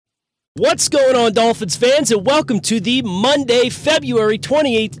What's going on, Dolphins fans, and welcome to the Monday, February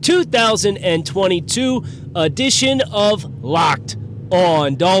 28th, 2022 edition of Locked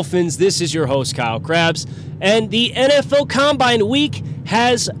on Dolphins. This is your host, Kyle Krabs, and the NFL Combine Week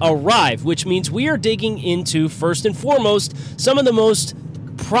has arrived, which means we are digging into, first and foremost, some of the most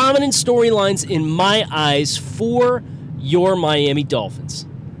prominent storylines in my eyes for your Miami Dolphins.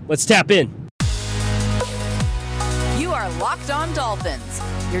 Let's tap in. You are Locked on Dolphins,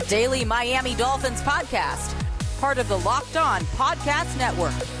 your daily Miami Dolphins podcast, part of the Locked On Podcast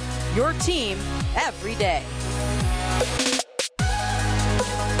Network, your team every day.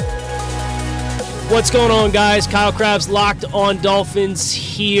 What's going on, guys? Kyle Krabs, Locked on Dolphins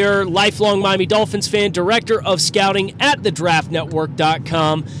here, lifelong Miami Dolphins fan, director of scouting at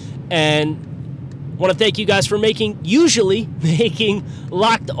thedraftnetwork.com, and want to thank you guys for making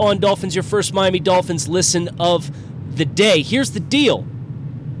Locked on Dolphins your first Miami Dolphins listen of the day. Here's the deal.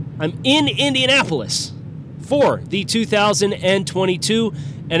 I'm in Indianapolis for the 2022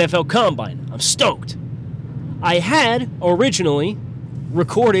 NFL Combine. I'm stoked. I had originally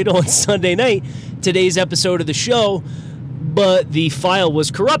recorded on Sunday night today's episode of the show, but the file was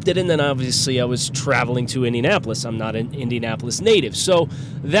corrupted, and then obviously I was traveling to Indianapolis. I'm not an Indianapolis native, so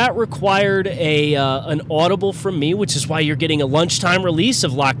that required an audible from me, which is why you're getting a lunchtime release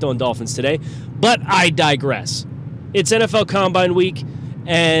of Locked on Dolphins today, but I digress. It's NFL Combine Week,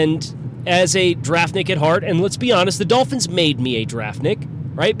 and as a draftnik at heart, and let's be honest, the Dolphins made me a draftnik,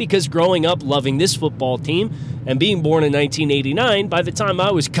 right? Because growing up loving this football team and being born in 1989, by the time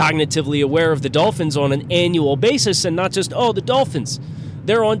I was cognitively aware of the Dolphins on an annual basis, and not just, the Dolphins,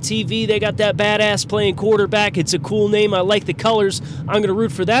 they're on TV, they got that badass playing quarterback, it's a cool name, I like the colors, I'm going to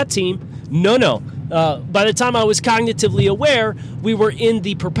root for that team. No. By the time I was cognitively aware, we were in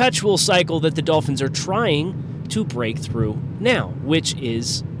the perpetual cycle that the Dolphins are trying to break through now, which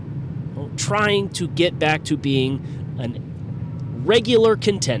is trying to get back to being a regular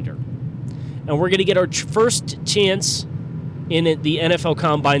contender. And we're going to get our first chance in the NFL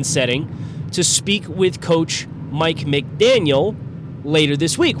Combine setting to speak with Coach Mike McDaniel later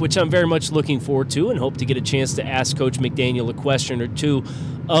this week, which I'm very much looking forward to and hope to get a chance to ask Coach McDaniel a question or two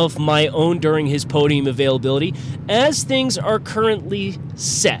of my own during his podium availability. As things are currently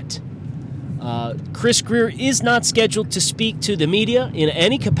set, Chris Grier is not scheduled to speak to the media in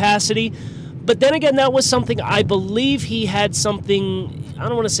any capacity, but then again, that was something I believe he had something, I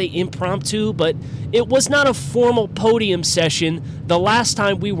don't want to say impromptu, but it was not a formal podium session the last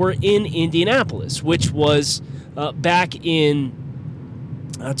time we were in Indianapolis, which was back in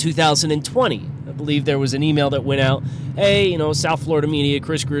 2020. I believe there was an email that went out, hey, South Florida media,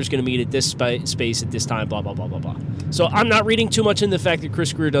 Chris Grier is going to meet at this space at this time, blah, blah, blah, blah, blah. So I'm not reading too much into the fact that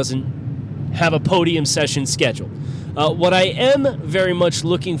Chris Grier doesn't have a podium session scheduled. What I am very much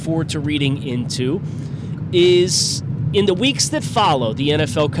looking forward to reading into is in the weeks that follow the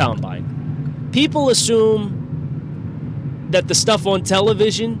NFL Combine, people assume that the stuff on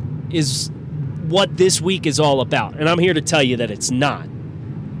television is what this week is all about. And I'm here to tell you that it's not,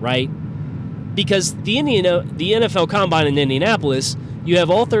 right? Because the NFL Combine in Indianapolis, you have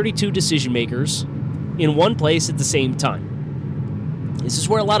all 32 decision makers in one place at the same time. This is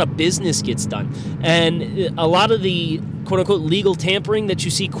where a lot of business gets done. And a lot of the quote-unquote legal tampering that you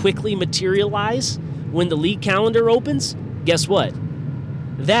see quickly materialize when the league calendar opens, guess what?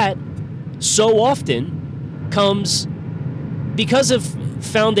 That so often comes because of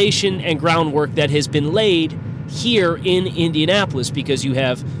foundation and groundwork that has been laid here in Indianapolis, because you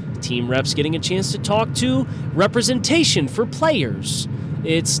have team reps getting a chance to talk to representation for players.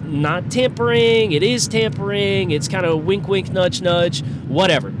 It's not tampering, it is tampering, it's kind of wink, wink, nudge, nudge,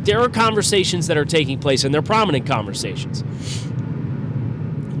 whatever. There are conversations that are taking place, and they're prominent conversations.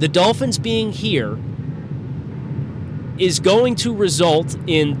 The Dolphins being here is going to result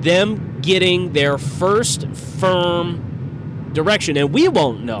in them getting their first firm direction, and we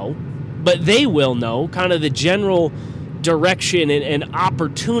won't know, but they will know kind of the general direction and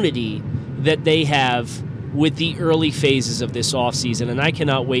opportunity that they have with the early phases of this offseason, and I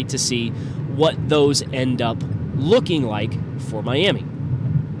cannot wait to see what those end up looking like for Miami.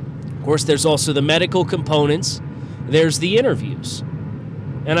 Of course, there's also the medical components. There's the interviews.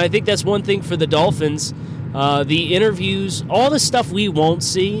 And I think that's one thing for the Dolphins. The interviews, all the stuff we won't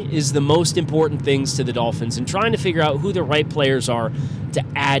see is the most important things to the Dolphins, and trying to figure out who the right players are to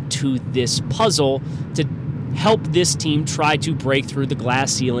add to this puzzle to help this team try to break through the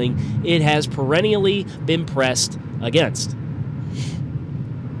glass ceiling it has perennially been pressed against.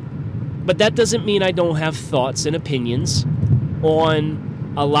 But that doesn't mean I don't have thoughts and opinions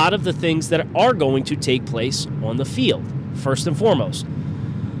on a lot of the things that are going to take place on the field, first and foremost.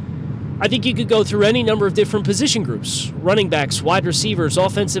 I think you could go through any number of different position groups: running backs, wide receivers,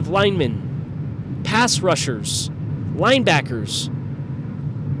 offensive linemen, pass rushers, linebackers.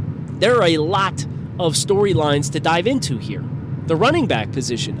 There are a lot of storylines to dive into here. The running back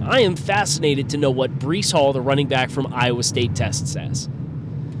position. I am fascinated to know what Breece Hall, the running back from Iowa State, tests as.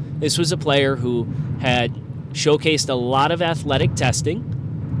 This was a player who had showcased a lot of athletic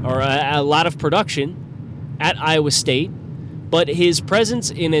testing, or a lot of production at Iowa State, but his presence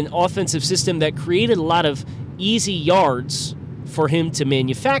in an offensive system that created a lot of easy yards for him to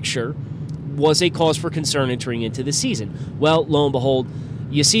manufacture was a cause for concern entering into the season. Well, lo and behold,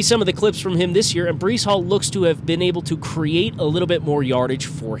 you see some of the clips from him this year, and Breece Hall looks to have been able to create a little bit more yardage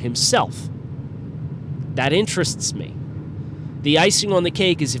for himself. That interests me. The icing on the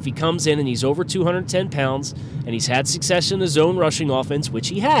cake is if he comes in and he's over 210 pounds and he's had success in the zone rushing offense, which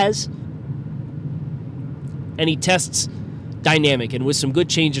he has, and he tests dynamic and with some good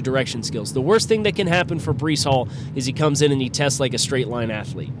change of direction skills. The worst thing that can happen for Breece Hall is he comes in and he tests like a straight line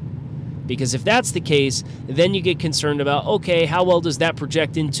athlete. Because if that's the case, then you get concerned about, okay, how well does that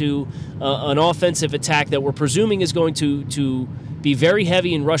project into an offensive attack that we're presuming is going to be very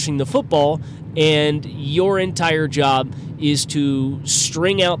heavy in rushing the football, and your entire job is to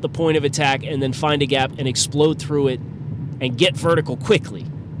string out the point of attack and then find a gap and explode through it and get vertical quickly.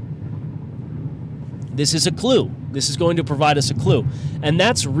 This is a clue. This is going to provide us a clue. And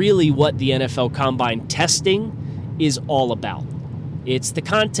that's really what the NFL Combine testing is all about. It's the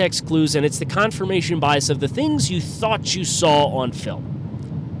context clues, and it's the confirmation bias of the things you thought you saw on film.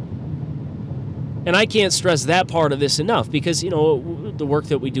 And I can't stress that part of this enough because, the work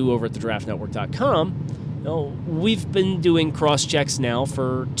that we do over at thedraftnetwork.com, we've been doing cross-checks now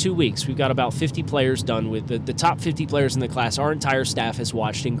for 2 weeks. We've got about 50 players done with the top 50 players in the class. Our entire staff has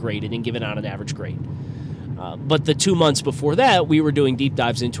watched and graded and given out an average grade. But the 2 months before that, we were doing deep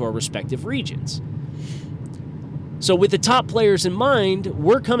dives into our respective regions. So with the top players in mind,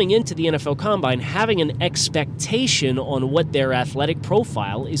 we're coming into the NFL Combine having an expectation on what their athletic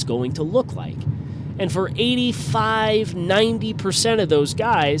profile is going to look like. And for 85, 90% of those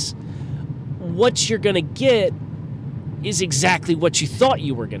guys, what you're going to get is exactly what you thought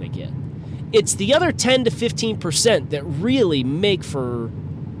you were going to get. It's the other 10 to 15% that really make for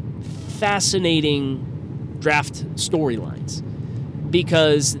fascinating draft storylines.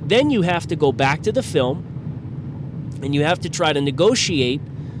 Because then you have to go back to the film and you have to try to negotiate,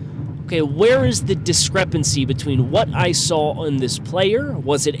 okay, where is the discrepancy between what I saw in this player?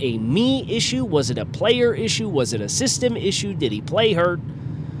 Was it a me issue? Was it a player issue? Was it a system issue? Did he play hurt?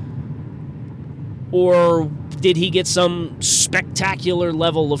 Or did he get some spectacular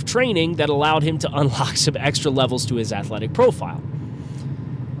level of training that allowed him to unlock some extra levels to his athletic profile?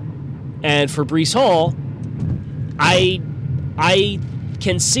 And for Breece Hall, I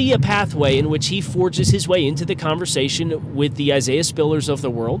can see a pathway in which he forges his way into the conversation with the Isaiah Spillers of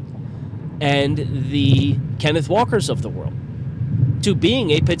the world and the Kenneth Walkers of the world to being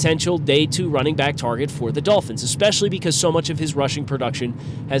a potential day 2 running back target for the Dolphins, especially because so much of his rushing production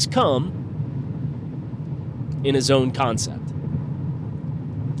has come in a zone concept.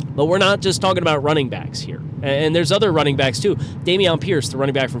 But we're not just talking about running backs here. And there's other running backs too. Dameon Pierce, the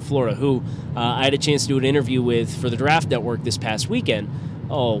running back from Florida, who I had a chance to do an interview with for the Draft Network this past weekend.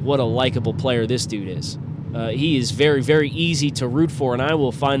 Oh, what a likable player this dude is. He is very, very easy to root for, and I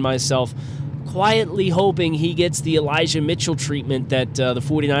will find myself quietly hoping he gets the Elijah Mitchell treatment that the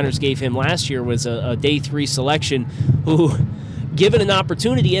 49ers gave him last year, was a day 3 selection who, given an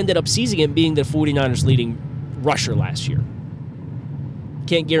opportunity, ended up seizing it, being the 49ers' leading rusher last year.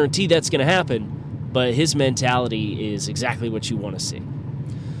 Can't guarantee that's going to happen, but his mentality is exactly what you want to see.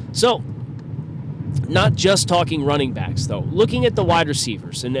 So, not just talking running backs, though. Looking at the wide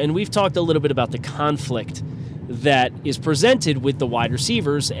receivers, and we've talked a little bit about the conflict that is presented with the wide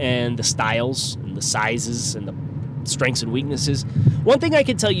receivers and the styles and the sizes and the strengths and weaknesses. One thing I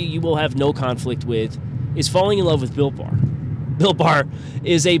can tell you will have no conflict with is falling in love with Built Bar. Built Bar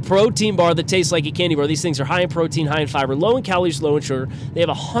is a protein bar that tastes like a candy bar. These things are high in protein, high in fiber, low in calories, low in sugar. They have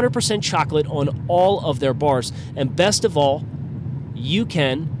 100% chocolate on all of their bars. And best of all, you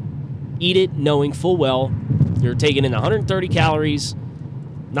can eat it knowing full well you're taking in 130 calories,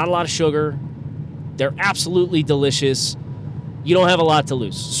 not a lot of sugar. They're absolutely delicious. You don't have a lot to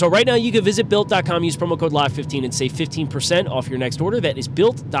lose. So right now you can visit Built.com, use promo code LOCK15 and save 15% off your next order. That is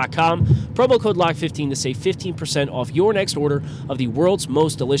Built.com, promo code LOCK15 to save 15% off your next order of the world's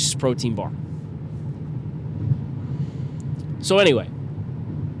most delicious protein bar. So anyway,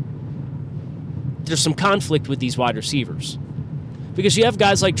 there's some conflict with these wide receivers. Because you have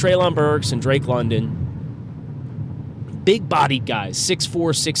guys like Treylon Burks and Drake London big-bodied guys,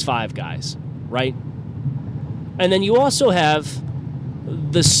 6'4", 6'5" guys, right? And then you also have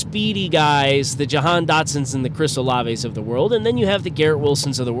the speedy guys, the Jahan Dotsons and the Chris Olaves of the world, and then you have the Garrett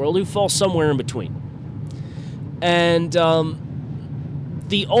Wilsons of the world who fall somewhere in between. And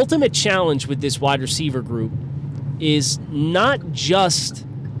the ultimate challenge with this wide receiver group is not just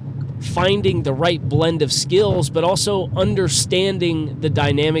finding the right blend of skills, but also understanding the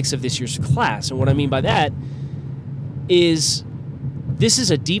dynamics of this year's class. And what I mean by that is this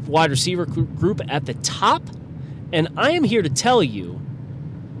is a deep wide receiver group at the top, and I am here to tell you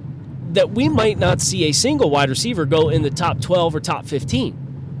that we might not see a single wide receiver go in the top 12 or top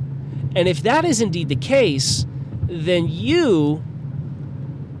 15. And if that is indeed the case, then you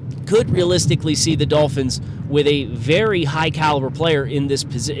could realistically see the Dolphins with a very high-caliber player in this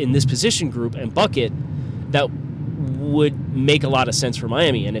position group and bucket that would make a lot of sense for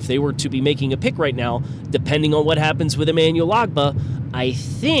Miami. And if they were to be making a pick right now, depending on what happens with Emmanuel Ogbah, I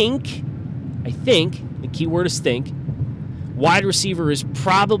think, the key word is think, wide receiver is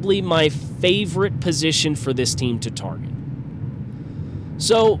probably my favorite position for this team to target.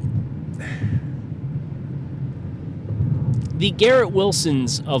 So, the Garrett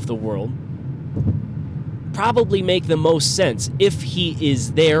Wilsons of the world probably make the most sense if he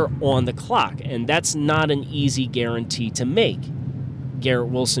is there on the clock, and that's not an easy guarantee to make, Garrett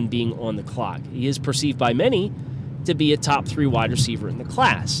Wilson being on the clock. He is perceived by many to be a top 3 wide receiver in the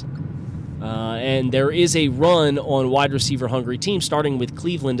class. And there is a run on wide receiver hungry teams, starting with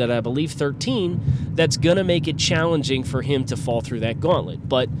Cleveland at, I believe, 13, that's going to make it challenging for him to fall through that gauntlet.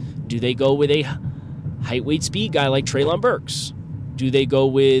 But do they go with a height, weight, speed guy like Treylon Burks? Do they go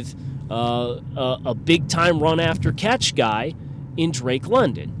with a big-time run-after-catch guy in Drake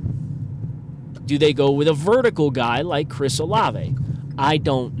London? Do they go with a vertical guy like Chris Olave? I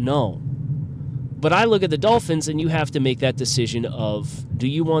don't know. But I look at the Dolphins, and you have to make that decision of, do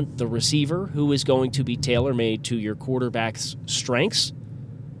you want the receiver who is going to be tailor-made to your quarterback's strengths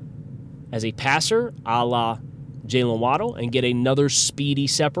as a passer, a la Jalen Waddle, and get another speedy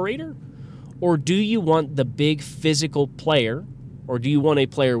separator? Or do you want the big physical player, or do you want a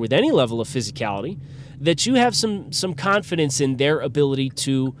player with any level of physicality that you have some confidence in their ability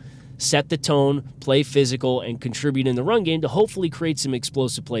to set the tone, play physical, and contribute in the run game to hopefully create some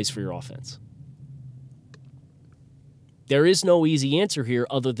explosive plays for your offense? There is no easy answer here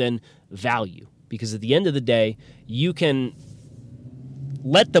other than value, because at the end of the day, you can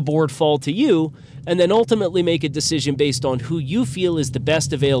let the board fall to you and then ultimately make a decision based on who you feel is the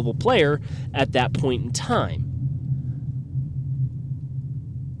best available player at that point in time.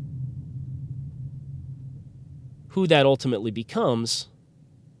 Who that ultimately becomes,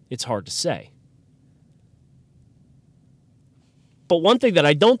 it's hard to say. But one thing that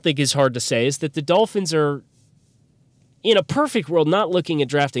I don't think is hard to say is that the Dolphins are, in a perfect world, not looking at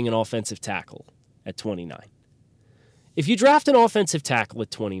drafting an offensive tackle at 29. If you draft an offensive tackle at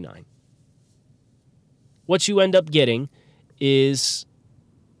 29, what you end up getting is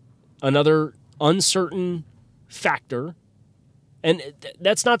another uncertain factor. And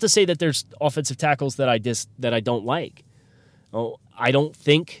that's not to say that there's offensive tackles that I don't like. Oh, I don't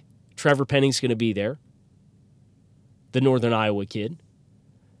think Trevor Penning's going to be there, the Northern Iowa kid.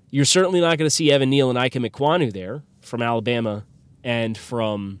 You're certainly not going to see Evan Neal and Ike Ekwonu there from Alabama and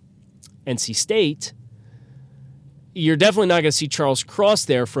from NC State. You're definitely not going to see Charles Cross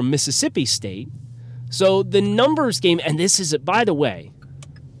there from Mississippi State. So the numbers game, and this is, by the way,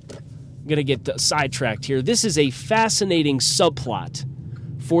 I'm going to get sidetracked here. This is a fascinating subplot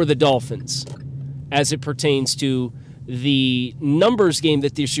for the Dolphins as it pertains to the numbers game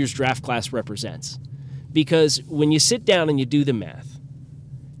that this year's draft class represents. Because when you sit down and you do the math,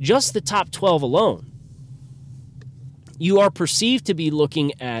 just the top 12 alone, you are perceived to be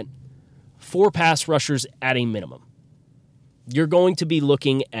looking at 4 pass rushers at a minimum. You're going to be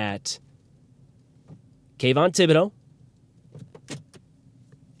looking at Kayvon Thibodeau,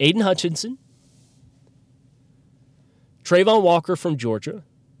 Aiden Hutchinson, Trayvon Walker from Georgia,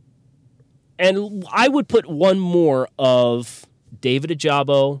 and I would put one more of David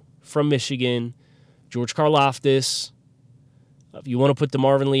Ojabo from Michigan, George Karlaftis. If you want to put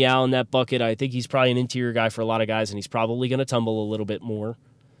DeMarvin Leal in that bucket, I think he's probably an interior guy for a lot of guys, and he's probably going to tumble a little bit more.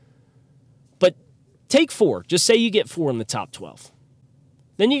 But take 4. Just say you get 4 in the top 12.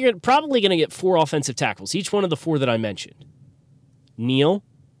 Then you're probably going to get 4 offensive tackles, each one of the 4 that I mentioned. Neal,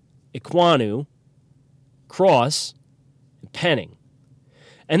 Ekwonu, Cross, and Penning.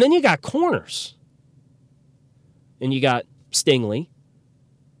 And then you got corners. And you got Stingley.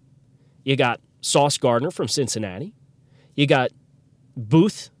 You got Sauce Gardner from Cincinnati. You got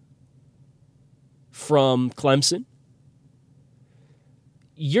Booth from Clemson.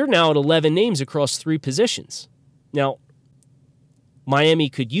 you're now at 11 names across 3 positions. Now, Miami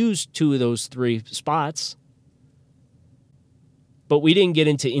could use 2 of those 3 spots, but we didn't get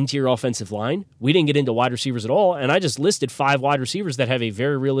into interior offensive line. We didn't get into wide receivers at all, and I just listed 5 wide receivers that have a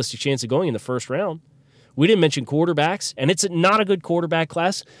very realistic chance of going in the first round. We didn't mention quarterbacks, and it's not a good quarterback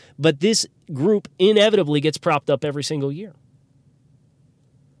class, but this group inevitably gets propped up every single year.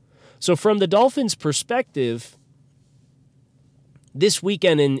 So from the Dolphins' perspective, this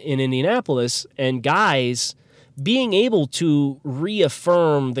weekend in Indianapolis, and guys being able to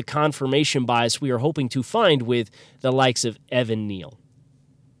reaffirm the confirmation bias we are hoping to find with the likes of Evan Neal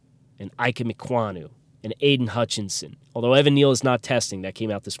and Ike Mekwonu and Aiden Hutchinson. Although Evan Neal is not testing. That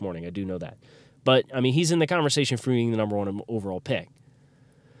came out this morning. I do know that. But, I mean, he's in the conversation for being the number 1 overall pick.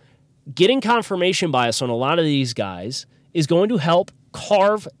 Getting confirmation bias on a lot of these guys is going to help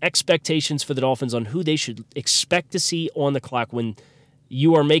carve expectations for the Dolphins on who they should expect to see on the clock when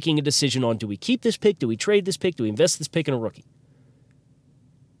you are making a decision on, do we keep this pick, do we trade this pick, do we invest this pick in a rookie?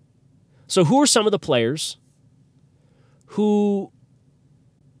 So who are some of the players who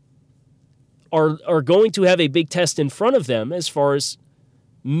are going to have a big test in front of them as far as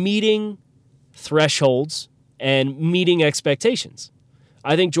meeting thresholds and meeting expectations?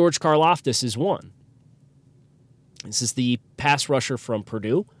 I think George Karlaftis is one. This is the pass rusher from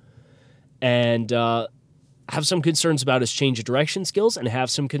Purdue, and have some concerns about his change of direction skills and have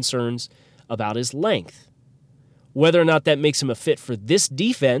some concerns about his length. Whether or not that makes him a fit for this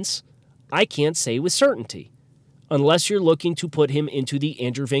defense, I can't say with certainty, unless you're looking to put him into the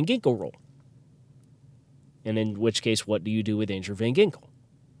Andrew Van Ginkel role. And in which case, what do you do with Andrew Van Ginkel?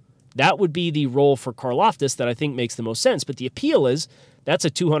 That would be the role for Karlaftis that I think makes the most sense. But the appeal is that's a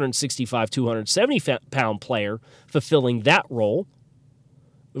 265, 270-pound player fulfilling that role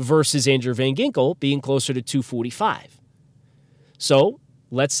versus Andrew Van Ginkel being closer to 245. So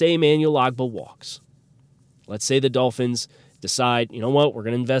let's say Emmanuel Ogbah walks. Let's say the Dolphins decide, you know what, we're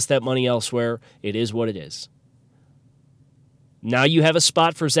going to invest that money elsewhere. It is what it is. Now you have a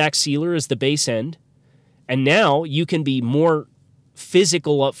spot for Zach Sealer as the base end, and now you can be more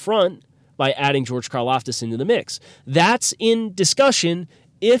physical up front by adding George Karlaftis into the mix. That's in discussion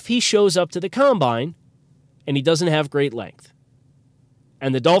if he shows up to the combine and he doesn't have great length.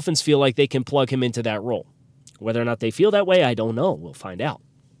 And the Dolphins feel like they can plug him into that role. Whether or not they feel that way, I don't know. We'll find out.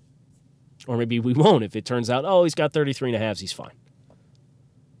 Or maybe we won't if it turns out, oh, he's got 33 and a halves, he's fine.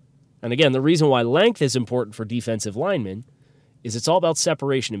 And again, the reason why length is important for defensive linemen is it's all about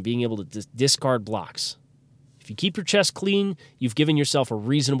separation and being able to discard blocks. If you keep your chest clean, you've given yourself a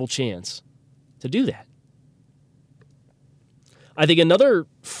reasonable chance to do that. I think another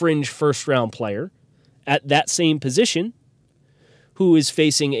fringe first-round player at that same position who is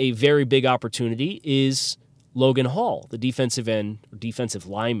facing a very big opportunity is Logan Hall, the defensive end, or defensive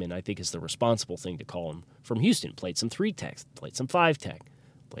lineman, I think is the responsible thing to call him, from Houston. Played some 3-tech, played some 5-tech,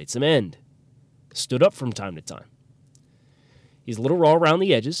 played some end, stood up from time to time. He's a little raw around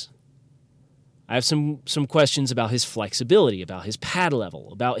the edges. I have some questions about his flexibility, about his pad level,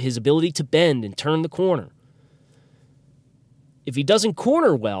 about his ability to bend and turn the corner. If he doesn't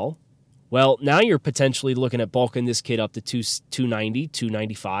corner well, now you're potentially looking at bulking this kid up to 290,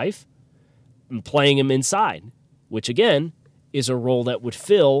 295, and playing him inside, which, again, is a role that would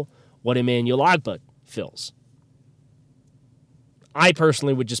fill what Emmanuel Ogbah fills. I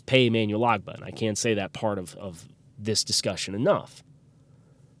personally would just pay Emmanuel Ogbah, and I can't say that part of this discussion enough.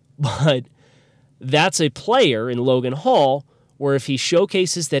 But that's a player in Logan Hall where if he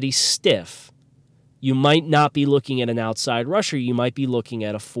showcases that he's stiff, you might not be looking at an outside rusher. You might be looking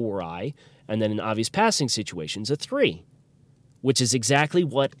at a 4-eye, and then in obvious passing situations, a 3, which is exactly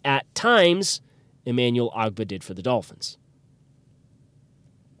what, at times, Emmanuel Ogbah did for the Dolphins.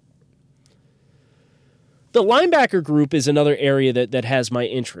 The linebacker group is another area that has my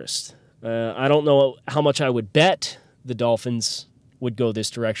interest. I don't know how much I would bet the Dolphins would go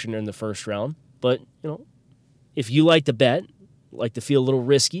this direction in the first round, but if you like to bet, like to feel a little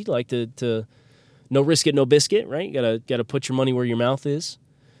risky, like to no risk it, no biscuit, right? You gotta put your money where your mouth is.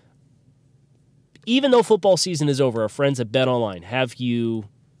 Even though football season is over, our friends at BetOnline have you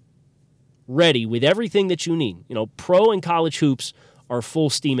ready with everything that you need. Pro and college hoops are full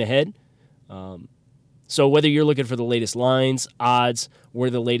steam ahead. So whether you're looking for the latest lines, odds, where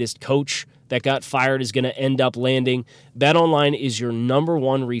the latest coach that got fired is going to end up landing, BetOnline is your number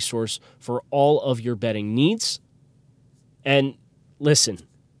one resource for all of your betting needs. And listen,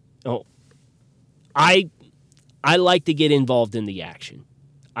 I like to get involved in the action.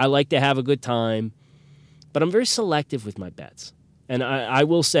 I like to have a good time, but I'm very selective with my bets. And I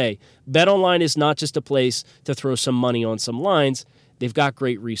will say, BetOnline is not just a place to throw some money on some lines. they've got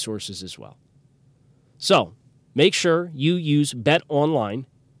great resources as well. So make sure you use Bet Online,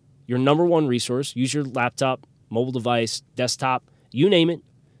 your number one resource. Use your laptop, mobile device, desktop, you name it,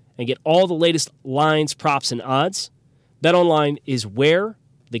 and get all the latest lines, props, and odds. Bet Online is where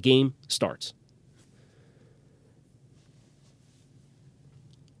the game starts.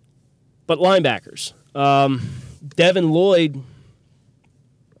 But linebackers, Devin Lloyd,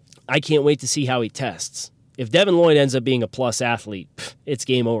 I can't wait to see how he tests. If Devin Lloyd ends up being a plus athlete, it's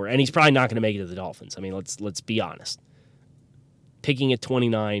game over. And he's probably not going to make it to the Dolphins. I mean, let's be honest. Picking at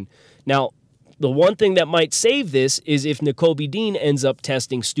 29. Now, the one thing that might save this is if Nakobe Dean ends up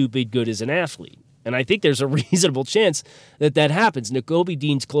testing stupid good as an athlete. And I think there's a reasonable chance that happens. Nakobe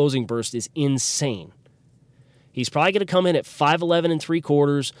Dean's closing burst is insane. He's probably going to come in at 5'11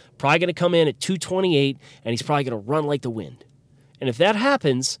 3/4, probably going to come in at 228, and he's probably going to run like the wind. And if that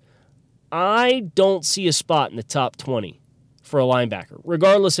happens, I don't see a spot in the top 20 for a linebacker,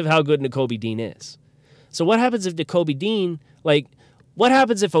 regardless of how good Nakobe Dean is. So what happens if Nakobe Dean, what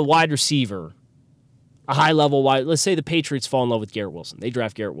happens if a wide receiver, a high-level wide, let's say the Patriots fall in love with Garrett Wilson. They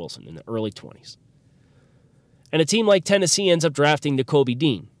draft Garrett Wilson in the early 20s. And a team like Tennessee ends up drafting Nakobe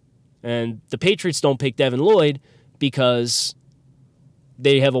Dean. And the Patriots don't pick Devin Lloyd because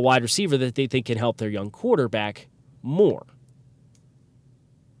they have a wide receiver that they think can help their young quarterback more.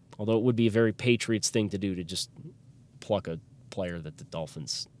 Although it would be a very Patriots thing to do to just pluck a player that the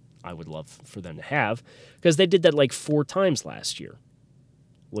Dolphins, I would love for them to have, because they did that like 4 times last year.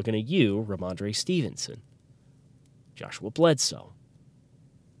 Looking at you, Ramondre Stevenson, Joshua Bledsoe.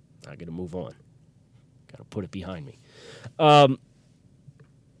 I got to move on. Got to put it behind me.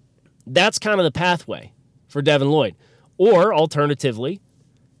 That's kind of the pathway for Devin Lloyd. Or, alternatively,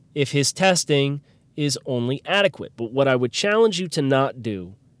 if his testing is only adequate. But what I would challenge you to not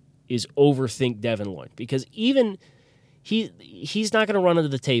do is overthink Devin Lloyd. Because even he's not going to run under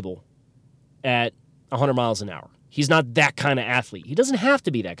the table at 100 miles an hour. He's not that kind of athlete. He doesn't have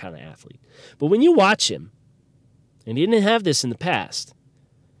to be that kind of athlete. But when you watch him, and he didn't have this in the past,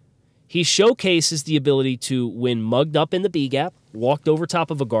 he showcases the ability to win mugged up in the B-gap, walked over top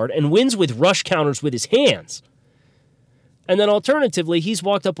of a guard, and wins with rush counters with his hands. And then alternatively, he's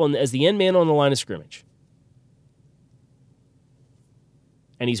walked up as the end man on the line of scrimmage.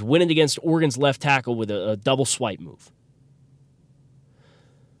 And he's winning against Oregon's left tackle with a double swipe move.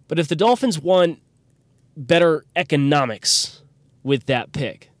 But if the Dolphins want better economics with that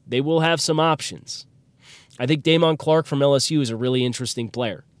pick, they will have some options. I think Damon Clark from LSU is a really interesting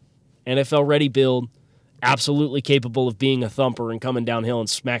player. NFL ready build, absolutely capable of being a thumper and coming downhill and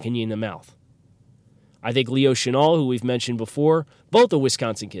smacking you in the mouth. I think Leo Chenal, who we've mentioned before, both the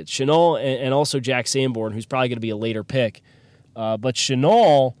Wisconsin kids, Chenal and also Jack Sanborn, who's probably going to be a later pick. But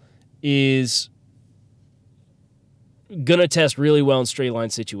Chenal is going to test really well in straight line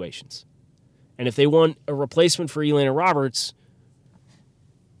situations. And if they want a replacement for Elena Roberts,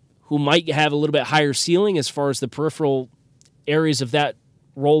 who might have a little bit higher ceiling as far as the peripheral areas of that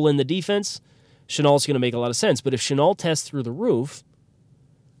role in the defense, Chenal's going to make a lot of sense. But if Chenal tests through the roof,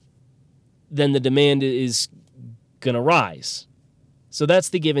 then the demand is going to rise. So that's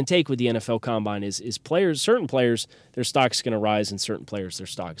the give and take with the NFL Combine is players, certain players, their stock's going to rise, and certain players, their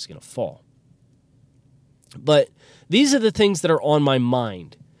stock is going to fall. But these are the things that are on my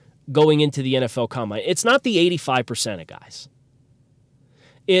mind going into the NFL Combine. It's not the 85% of guys.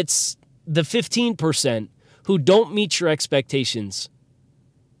 It's the 15% who don't meet your expectations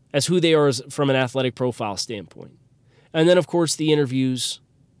as who they are from an athletic profile standpoint. And then, of course, the interviews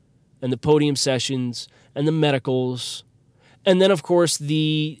and the podium sessions and the medicals. And then, of course,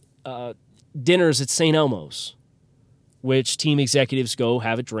 the dinners at St. Elmo's, which team executives go,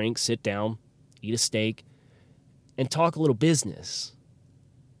 have a drink, sit down, eat a steak, and talk a little business.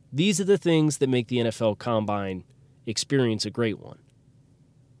 These are the things that make the NFL Combine experience a great one.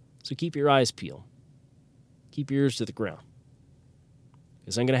 So keep your eyes peeled. Keep your ears to the ground.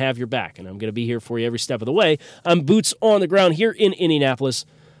 Because I'm going to have your back, and I'm going to be here for you every step of the way. I'm boots on the ground here in Indianapolis.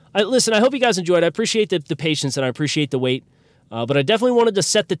 Listen, I hope you guys enjoyed. I appreciate the patience, and I appreciate the wait. But I definitely wanted to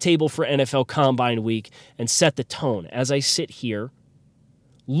set the table for NFL Combine Week and set the tone as I sit here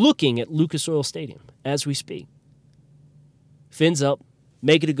looking at Lucas Oil Stadium as we speak. Fins up.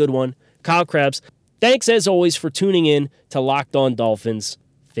 Make it a good one. Kyle Krabs, thanks as always for tuning in to Locked On Dolphins.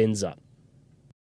 Fins up.